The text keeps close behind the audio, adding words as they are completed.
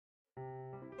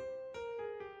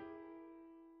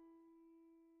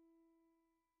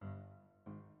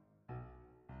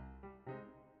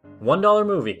$1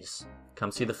 movies.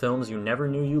 Come see the films you never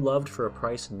knew you loved for a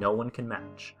price no one can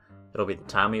match. It'll be the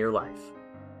time of your life.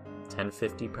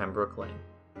 1050 Pembroke Lane.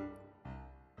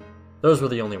 Those were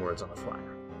the only words on the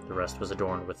flyer. The rest was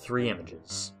adorned with 3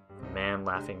 images. A man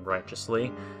laughing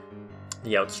righteously,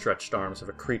 the outstretched arms of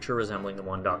a creature resembling the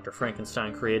one Dr.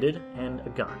 Frankenstein created, and a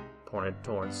gun pointed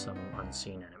towards some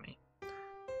unseen enemy.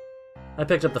 I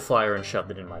picked up the flyer and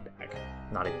shoved it in my bag,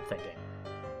 not even thinking.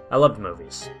 I loved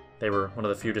movies. They were one of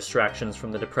the few distractions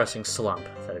from the depressing slump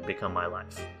that had become my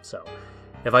life, so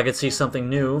if I could see something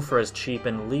new for as cheap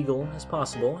and legal as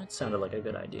possible, it sounded like a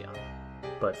good idea.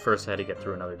 But first I had to get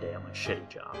through another day on my shitty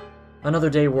job. Another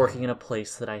day working in a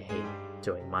place that I hate,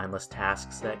 doing mindless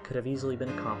tasks that could have easily been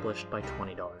accomplished by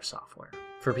 $20 software.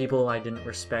 For people I didn't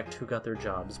respect who got their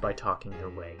jobs by talking their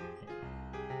way in.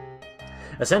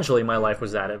 Essentially, my life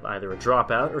was that of either a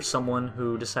dropout or someone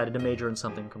who decided to major in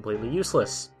something completely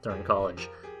useless during college.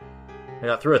 I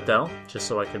got through it though, just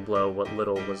so I could blow what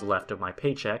little was left of my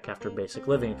paycheck after basic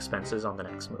living expenses on the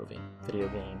next movie, video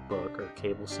game, book, or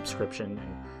cable subscription,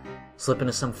 and slip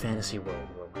into some fantasy world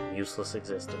where my useless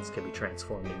existence could be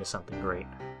transformed into something great.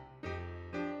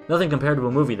 Nothing compared to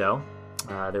a movie though.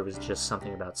 There was just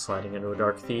something about sliding into a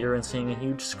dark theater and seeing a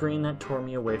huge screen that tore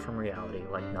me away from reality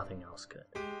like nothing else could.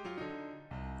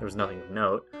 There was nothing of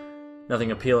note,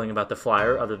 nothing appealing about the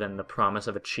flyer other than the promise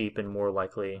of a cheap and more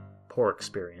likely poor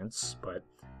experience, but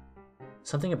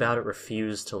something about it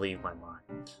refused to leave my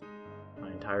mind.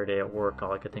 My entire day at work,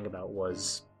 all I could think about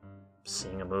was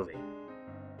seeing a movie.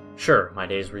 Sure, my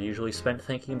days were usually spent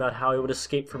thinking about how I would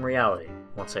escape from reality,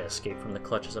 once I escaped from the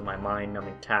clutches of my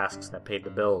mind-numbing tasks that paid the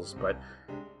bills, but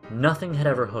nothing had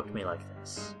ever hooked me like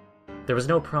this. There was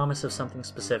no promise of something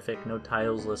specific, no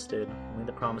titles listed, only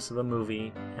the promise of a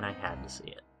movie, and I had to see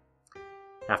it.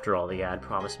 After all, the ad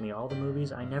promised me all the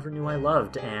movies I never knew I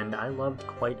loved, and I loved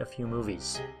quite a few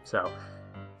movies, so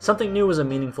something new was a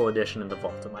meaningful addition in the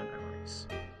vault of my memories.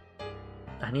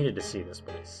 I needed to see this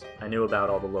place. I knew about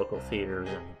all the local theaters,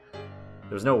 and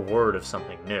there was no word of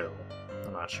something new.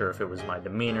 I'm not sure if it was my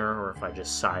demeanor or if I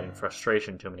just sighed in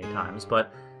frustration too many times,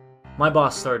 but my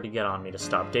boss started to get on me to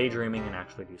stop daydreaming and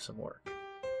actually do some work.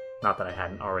 Not that I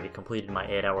hadn't already completed my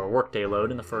 8-hour workday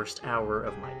load in the first hour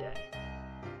of my day.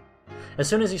 As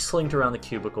soon as he slinked around the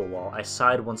cubicle wall, I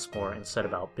sighed once more and set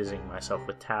about busying myself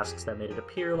with tasks that made it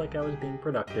appear like I was being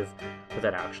productive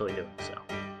without actually doing so.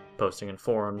 Posting in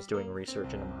forums, doing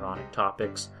research into moronic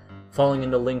topics, falling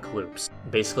into link loops,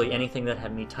 basically anything that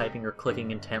had me typing or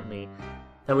clicking intently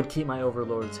that would keep my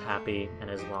overlords happy, and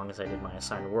as long as I did my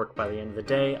assigned work by the end of the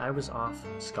day, I was off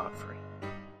scot-free.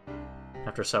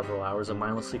 After several hours of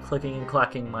mindlessly clicking and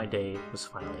clacking, my day was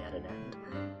finally at an end.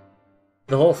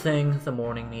 The whole thing, the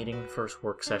morning meeting, first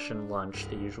work session, lunch,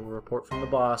 the usual report from the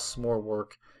boss, more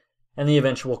work, and the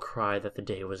eventual cry that the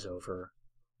day was over,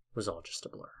 was all just a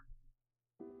blur.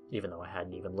 Even though I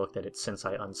hadn't even looked at it since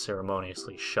I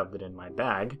unceremoniously shoved it in my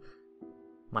bag,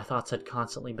 my thoughts had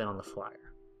constantly been on the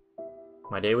flyer.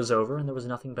 My day was over, and there was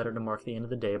nothing better to mark the end of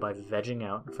the day by vegging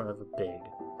out in front of a big,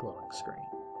 glowing screen.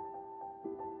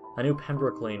 I knew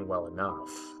Pembroke Lane well enough.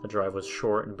 The drive was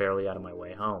short and barely out of my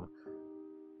way home.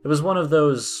 It was one of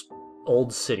those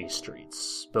old city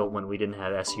streets, built when we didn't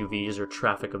have SUVs or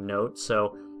traffic of note,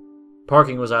 so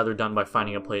parking was either done by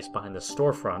finding a place behind the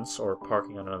storefronts or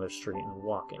parking on another street and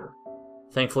walking.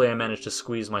 Thankfully, I managed to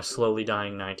squeeze my slowly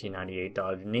dying 1998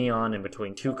 Dodge Neon in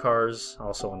between 2 cars,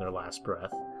 also on their last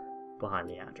breath, behind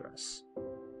the address.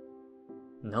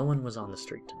 No one was on the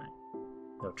street tonight.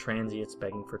 No transients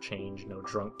begging for change, no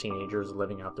drunk teenagers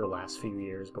living out their last few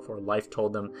years before life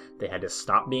told them they had to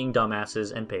stop being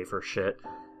dumbasses and pay for shit.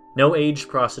 No aged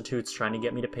prostitutes trying to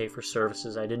get me to pay for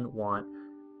services I didn't want.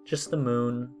 Just the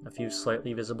moon, a few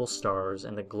slightly visible stars,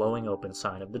 and the glowing open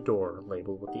sign of the door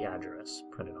labeled with the address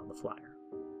printed on the flyer.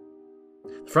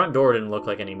 The front door didn't look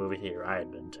like any movie theater I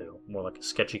had been to, more like a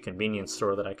sketchy convenience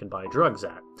store that I could buy drugs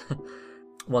at.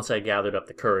 Once I gathered up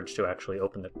the courage to actually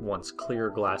open the once clear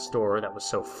glass door that was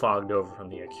so fogged over from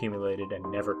the accumulated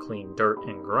and never clean dirt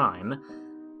and grime,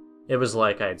 it was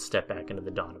like I had stepped back into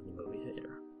the dawn of the movie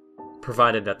theater,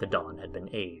 provided that the dawn had been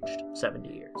aged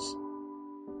 70 years.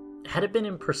 Had it been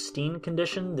in pristine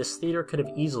condition, this theater could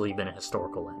have easily been a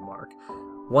historical landmark.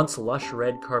 Once lush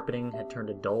red carpeting had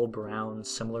turned a dull brown,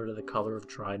 similar to the color of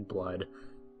dried blood.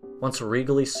 Once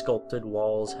regally sculpted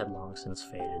walls had long since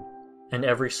faded, and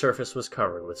every surface was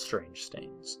covered with strange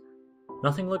stains.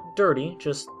 Nothing looked dirty,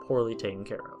 just poorly taken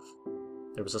care of.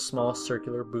 There was a small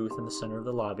circular booth in the center of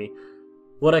the lobby,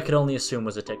 what I could only assume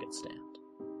was a ticket stand.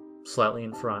 Slightly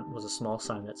in front was a small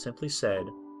sign that simply said,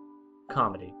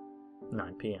 Comedy,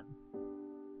 9 p.m.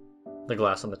 The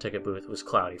glass on the ticket booth was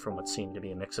cloudy from what seemed to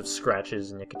be a mix of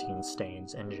scratches, nicotine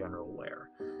stains, and general wear.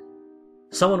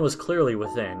 Someone was clearly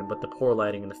within, but the poor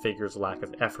lighting and the figure's lack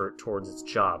of effort towards its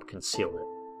job concealed it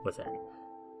within.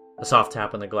 A soft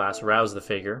tap on the glass roused the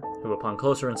figure, who upon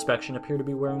closer inspection appeared to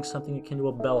be wearing something akin to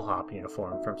a bellhop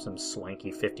uniform from some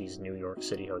swanky 50s New York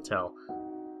City hotel.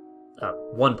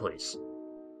 One, please.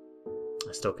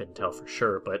 I still couldn't tell for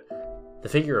sure, but the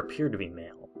figure appeared to be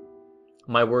male.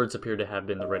 My words appeared to have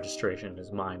been the registration in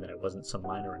his mind that I wasn't some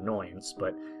minor annoyance,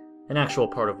 but an actual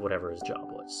part of whatever his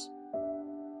job was.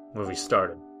 Movie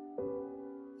started.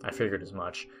 I figured as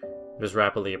much. It was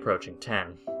rapidly approaching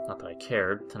 10. Not that I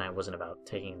cared, tonight wasn't about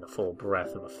taking in the full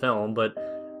breadth of a film, but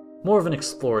more of an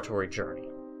exploratory journey.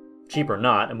 Cheap or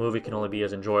not, a movie can only be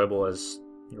as enjoyable as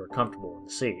you are comfortable in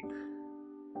the seat.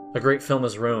 A great film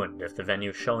is ruined if the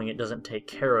venue showing it doesn't take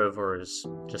care of or has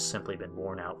just simply been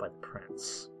worn out by the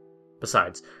prints.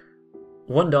 Besides,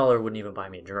 $1 wouldn't even buy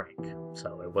me a drink,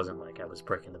 so it wasn't like I was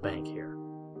breaking the bank here.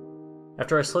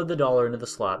 After I slid the dollar into the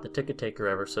slot, the ticket taker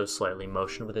ever so slightly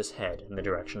motioned with his head in the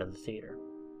direction of the theater,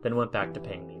 then went back to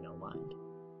paying me no mind.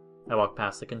 I walked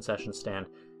past the concession stand.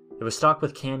 It was stocked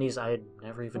with candies I had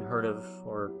never even heard of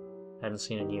or hadn't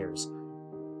seen in years.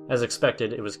 As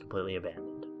expected, it was completely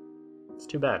abandoned. It's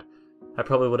too bad. I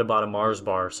probably would have bought a Mars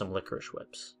bar or some licorice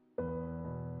whips.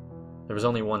 There was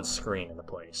only one screen in the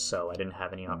place, so I didn't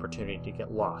have any opportunity to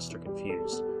get lost or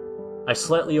confused. I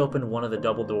slightly opened one of the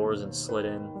double doors and slid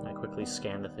in. I quickly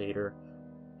scanned the theater.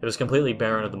 It was completely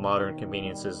barren of the modern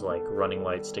conveniences like running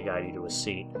lights to guide you to a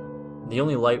seat. The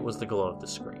only light was the glow of the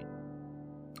screen.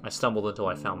 I stumbled until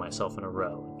I found myself in a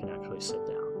row and could actually sit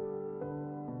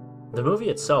down. The movie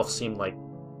itself seemed like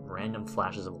random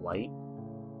flashes of light.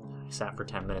 I sat for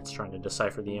 10 minutes trying to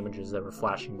decipher the images that were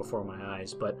flashing before my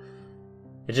eyes, but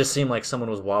it just seemed like someone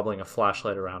was wobbling a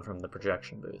flashlight around from the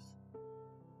projection booth.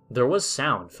 There was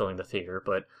sound filling the theater,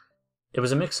 but it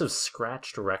was a mix of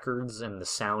scratched records and the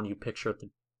sound you picture the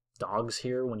dogs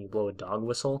hear when you blow a dog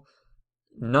whistle.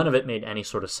 None of it made any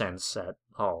sort of sense at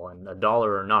all, and $1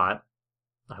 or not,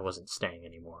 I wasn't staying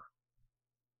anymore.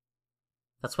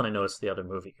 That's when I noticed the other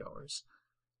moviegoers.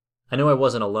 I knew I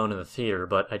wasn't alone in the theater,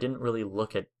 but I didn't really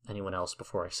look at anyone else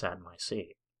before I sat in my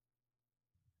seat.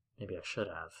 Maybe I should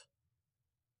have.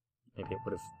 Maybe it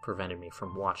would have prevented me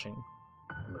from watching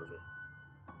the movie.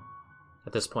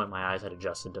 At this point, my eyes had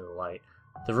adjusted to the light.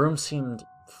 The room seemed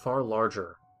far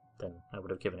larger than I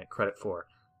would have given it credit for.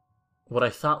 What I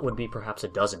thought would be perhaps a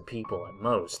dozen people at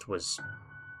most was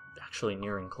actually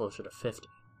nearing closer to 50.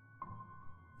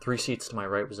 3 seats to my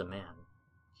right was a man.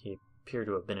 He appeared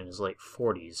to have been in his late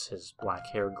 40s, his black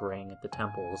hair graying at the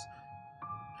temples.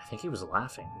 I think he was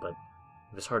laughing, but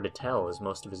it was hard to tell as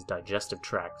most of his digestive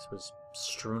tract was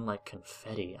strewn like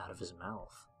confetti out of his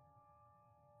mouth.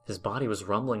 His body was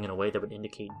rumbling in a way that would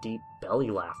indicate deep belly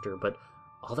laughter, but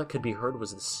all that could be heard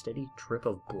was the steady drip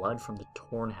of blood from the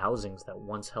torn housings that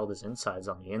once held his insides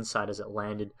on the inside as it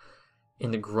landed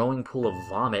in the growing pool of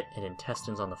vomit and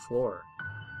intestines on the floor.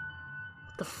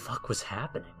 What the fuck was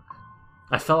happening?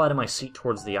 I fell out of my seat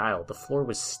towards the aisle. The floor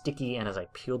was sticky, and as I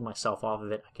peeled myself off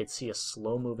of it, I could see a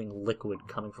slow-moving liquid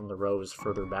coming from the rows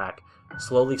further back,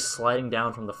 slowly sliding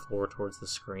down from the floor towards the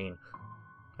screen.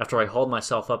 After I hauled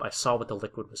myself up, I saw what the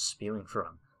liquid was spewing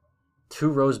from. 2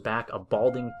 rows back, a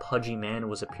balding, pudgy man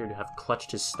appeared to have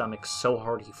clutched his stomach so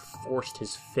hard he forced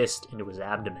his fist into his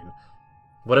abdomen.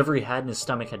 Whatever he had in his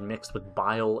stomach had mixed with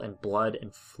bile and blood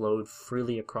and flowed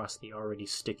freely across the already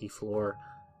sticky floor.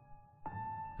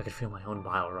 I could feel my own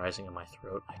bile rising in my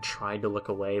throat. I tried to look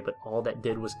away, but all that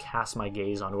did was cast my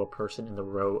gaze onto a person in the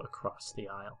row across the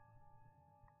aisle.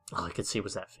 All I could see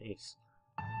was that face.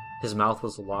 His mouth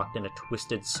was locked in a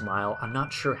twisted smile. I'm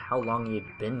not sure how long he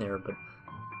had been there, but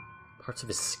parts of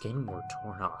his skin were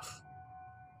torn off.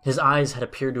 His eyes had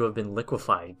appeared to have been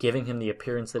liquefied, giving him the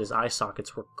appearance that his eye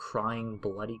sockets were crying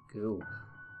bloody goo.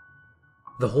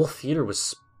 The whole theater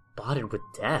was spotted with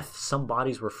death. Some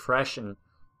bodies were fresh, and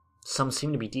some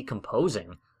seemed to be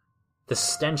decomposing. The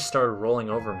stench started rolling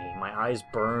over me. My eyes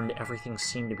burned. Everything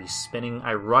seemed to be spinning.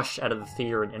 I rushed out of the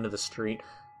theater and into the street.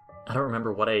 I don't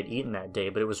remember what I had eaten that day,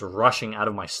 but it was rushing out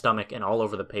of my stomach and all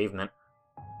over the pavement.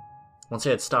 Once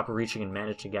I had stopped reaching and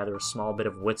managed to gather a small bit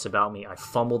of wits about me, I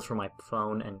fumbled for my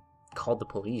phone and called the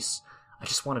police. I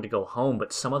just wanted to go home,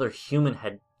 but some other human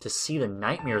had to see the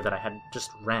nightmare that I had just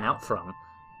ran out from.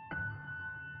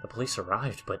 The police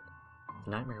arrived, but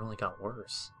the nightmare only got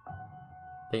worse.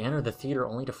 They entered the theater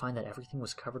only to find that everything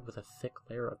was covered with a thick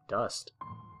layer of dust.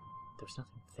 There was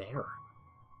nothing there.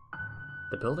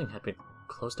 The building had been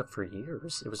closed up for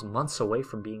years. It was months away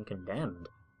from being condemned.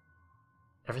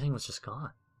 Everything was just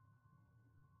gone.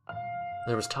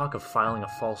 There was talk of filing a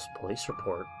false police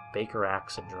report, Baker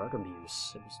acts, and drug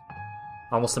abuse. It was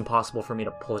almost impossible for me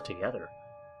to pull it together.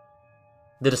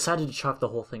 They decided to chalk the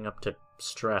whole thing up to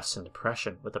stress and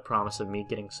depression, with the promise of me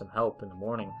getting some help in the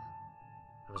morning.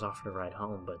 I was offered a ride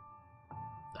home, but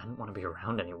I didn't want to be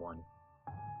around anyone.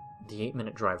 The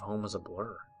 8-minute drive home was a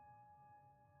blur.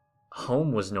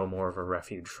 Home was no more of a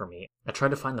refuge for me. I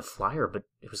tried to find the flyer, but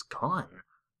it was gone.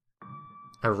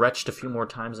 I retched a few more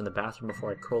times in the bathroom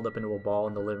before I curled up into a ball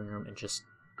in the living room and just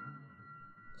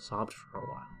sobbed for a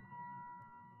while.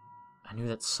 I knew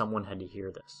that someone had to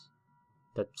hear this,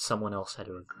 that someone else had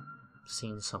to have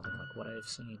seen something like what I have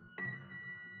seen.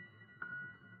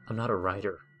 I'm not a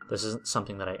writer. This isn't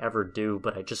something that I ever do,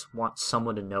 but I just want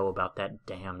someone to know about that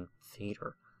damn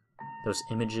theater. Those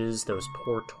images, those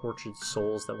poor tortured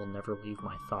souls that will never leave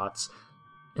my thoughts.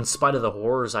 In spite of the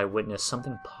horrors I witnessed,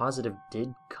 something positive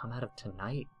did come out of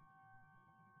tonight.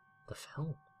 The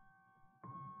film.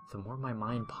 The more my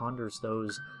mind ponders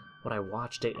what I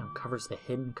watched, it uncovers the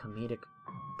hidden comedic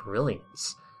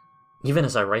brilliance. Even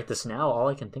as I write this now, all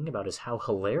I can think about is how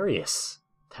hilarious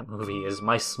that movie is.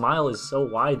 My smile is so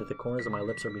wide that the corners of my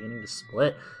lips are beginning to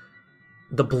split.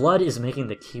 The blood is making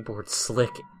the keyboard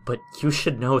slick, but you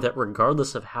should know that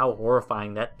regardless of how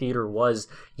horrifying that theater was,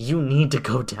 you need to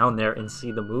go down there and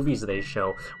see the movies they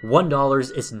show.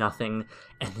 $1 is nothing,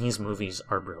 and these movies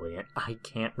are brilliant. I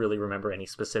can't really remember any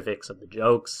specifics of the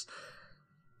jokes.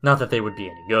 Not that they would be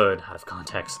any good, out of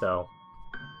context, though.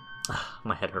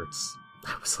 My head hurts.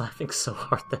 I was laughing so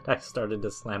hard that I started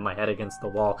to slam my head against the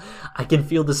wall. I can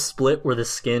feel the split where the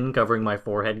skin covering my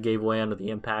forehead gave way under the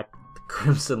impact. The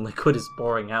crimson liquid is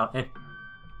pouring out and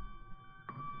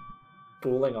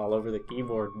pooling all over the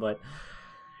keyboard, but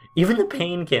even the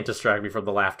pain can't distract me from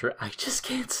the laughter. I just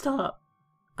can't stop.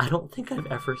 I don't think I've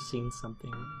ever seen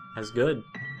something as good.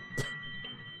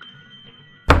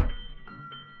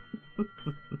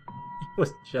 It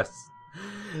was just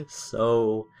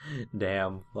so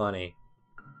damn funny.